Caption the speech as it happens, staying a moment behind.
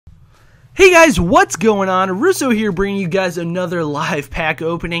Hey guys, what's going on? Russo here bringing you guys another live pack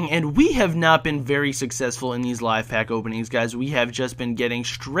opening, and we have not been very successful in these live pack openings, guys. We have just been getting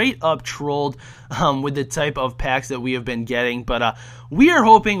straight up trolled with the type of packs that we have been getting, but we are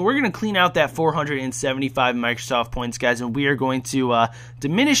hoping we're going to clean out that 475 Microsoft points, guys, and we are going to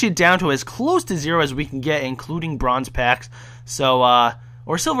diminish it down to as close to zero as we can get, including bronze packs. So,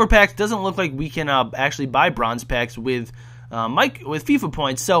 or silver packs. Doesn't look like we can actually buy bronze packs with with FIFA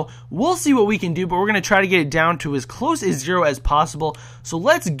points, so we'll see what we can do, but we're going to try to get it down to as close as zero as possible. So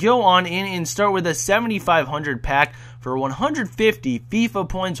let's go on in and start with a 7,500 pack for 150 FIFA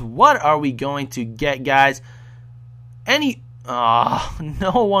points. What are we going to get, guys? No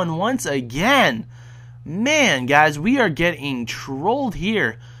one once again. Man, guys, we are getting trolled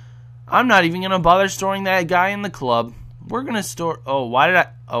here. I'm not even going to bother storing that guy in the club. We're going to store... Oh, why did I...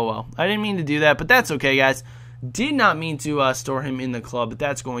 Oh, well, I didn't mean to do that, but that's okay, guys. Did not mean to store him in the club, but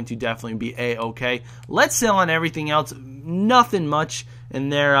that's going to definitely be a-okay. Let's sell on everything else. Nothing much in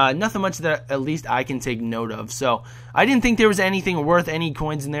there. Nothing much that at least I can take note of. So I didn't think there was anything worth any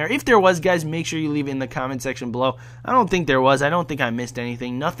coins in there. If there was, guys, make sure you leave it in the comment section below. I don't think there was. I don't think I missed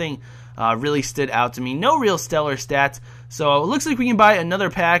anything. Nothing really stood out to me. No real stellar stats. So it looks like we can buy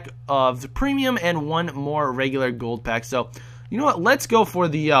another pack of the premium and one more regular gold pack. So you know what? Let's go for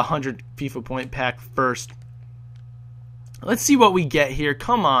the 100 FIFA point pack first. Let's see what we get here.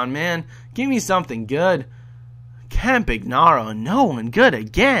 Come on, man. Give me something good. Campagnaro, no one good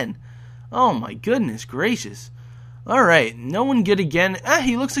again. Oh, my goodness gracious. All right, no one good again.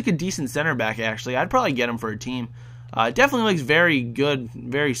 He looks like a decent center back, actually. I'd probably get him for a team. Definitely looks very good,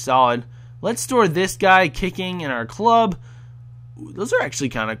 very solid. Let's store this guy kicking in our club. Ooh, those are actually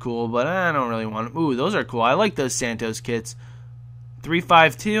kind of cool, but I don't really want them. Ooh, those are cool. I like those Santos kits.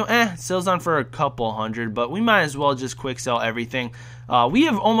 352, sells on for a couple hundred, but we might as well just quick sell everything. We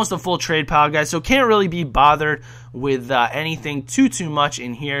have almost a full trade pile, guys, so can't really be bothered with anything too much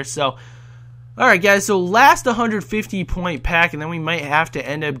in here. So, alright, guys, so last 150 point pack, and then we might have to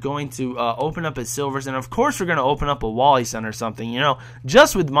end up going to open up a silvers, and of course we're going to open up a Wally Sun or something, you know,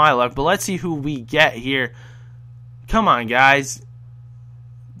 just with my luck. But let's see who we get here. Come on, guys.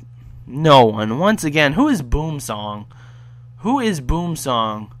 No one. Once again, who is Boom Song? Who is Boom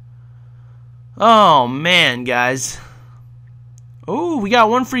Song? Oh, man, guys. Oh, we got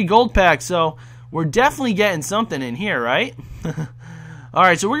one free gold pack, so we're definitely getting something in here, right?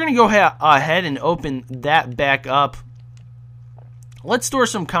 Alright, so we're going to go ahead and open that back up. Let's store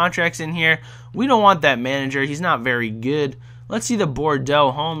some contracts in here. We don't want that manager. He's not very good. Let's see the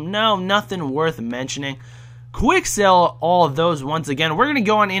Bordeaux home. No, nothing worth mentioning. Quick sell all of those once again. We're going to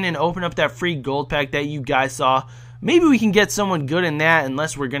go on in and open up that free gold pack that you guys saw. Maybe we can get someone good in that,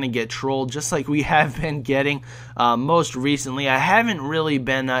 unless we're going to get trolled, just like we have been getting most recently. I haven't really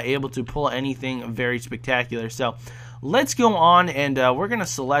been able to pull anything very spectacular. So let's go on, and we're going to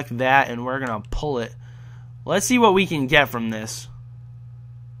select that, and we're going to pull it. Let's see what we can get from this.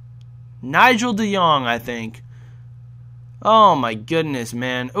 Nigel de Jong, I think. Oh, my goodness,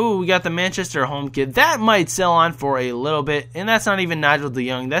 man. Ooh, we got the Manchester home kit. That might sell on for a little bit, and that's not even Nigel de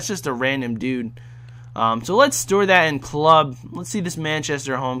Jong. That's just a random dude. So let's store that in club. Let's see this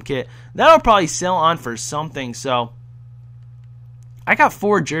Manchester home kit. That'll probably sell on for something. So I got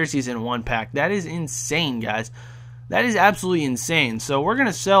 4 jerseys in one pack. That is insane, guys. That is absolutely insane. So we're going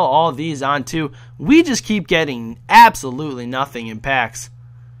to sell all these on too. We just keep getting absolutely nothing in packs.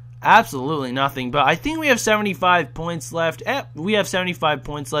 Absolutely nothing. But I think we have 75 points left. We have 75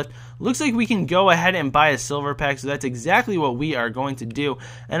 points left. Looks like we can go ahead and buy a silver pack, so that's exactly what we are going to do.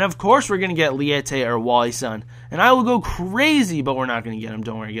 And of course, we're going to get Liete or Wally Sun. And I will go crazy, but we're not going to get him.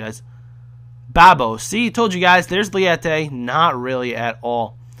 Don't worry, guys. Babo. See, told you guys, there's Liete. Not really at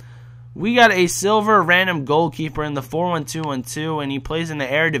all. We got a silver random goalkeeper in the 4-1-2-1-2, and he plays in the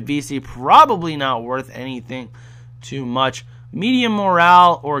Eredivisie. Probably not worth anything too much. Medium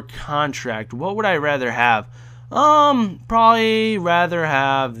morale or contract. What would I rather have? Probably rather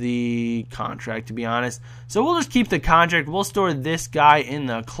have the contract, to be honest. So we'll just keep the contract. We'll store this guy in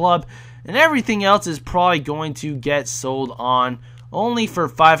the club, and everything else is probably going to get sold on only for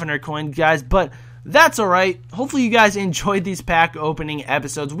 500 coins, guys. But that's alright. Hopefully you guys enjoyed these pack opening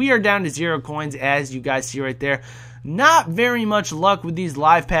episodes. We are down to 0 coins, as you guys see right there. Not very much luck with these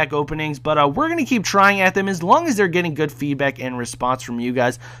live pack openings, but we're going to keep trying at them as long as they're getting good feedback and response from you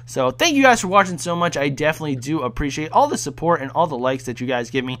guys. So thank you guys for watching so much. I definitely do appreciate all the support and all the likes that you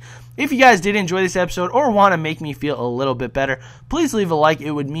guys give me. If you guys did enjoy this episode or want to make me feel a little bit better, please leave a like. It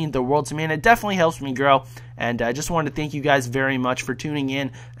would mean the world to me, and it definitely helps me grow. And I just wanted to thank you guys very much for tuning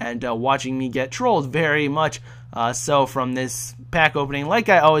in and watching me get trolled very much. so from this pack opening, like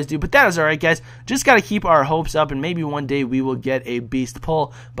I always do. But that is alright, guys. Just got to keep our hopes up, and maybe one day we will get a beast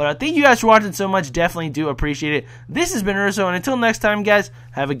pull. But thank you guys for watching so much. Definitely do appreciate it. This has been Russo, and until next time, guys,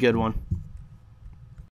 have a good one.